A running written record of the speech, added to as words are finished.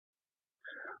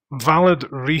Valid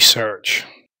research.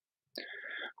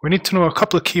 We need to know a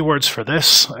couple of keywords for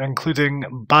this,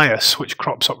 including bias, which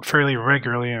crops up fairly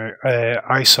regularly in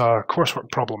ISA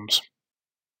coursework problems.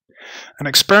 An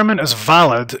experiment is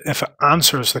valid if it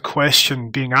answers the question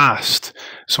being asked.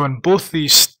 So in both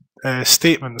these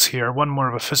statements here, one more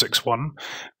of a physics one,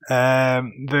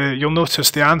 you'll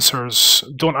notice the answers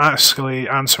don't actually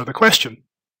answer the question.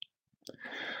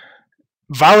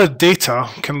 Valid data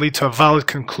can lead to a valid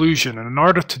conclusion, and in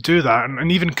order to do that,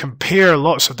 and even compare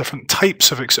lots of different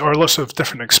types of lots of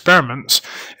different experiments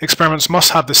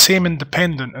must have the same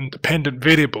independent and dependent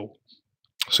variable.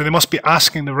 So they must be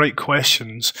asking the right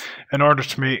questions in order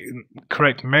to make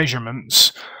correct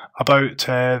measurements about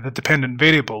the dependent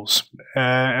variables.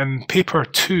 In paper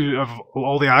 2 of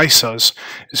all the ISAs,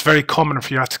 it's very common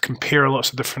for you to compare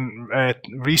lots of different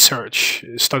research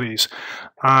studies,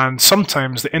 and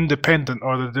sometimes the independent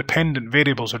or the dependent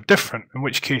variables are different, in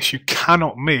which case you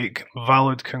cannot make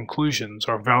valid conclusions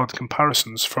or valid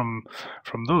comparisons from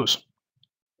those.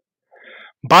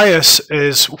 Bias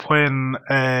is when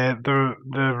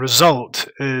the result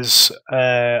is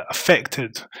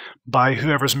affected by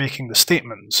whoever's making the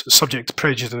statements, subject to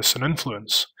prejudice and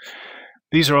influence.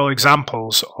 These are all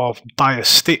examples of bias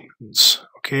statements,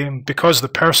 okay, because the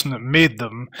person that made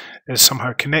them is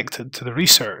somehow connected to the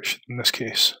research in this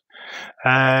case.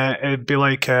 It'd be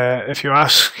like if you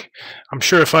ask, I'm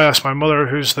sure if I ask my mother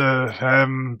who's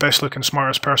the best looking,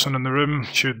 smartest person in the room,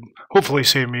 she'd hopefully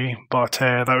say me, but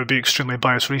that would be extremely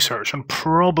biased research and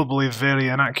probably very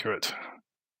inaccurate.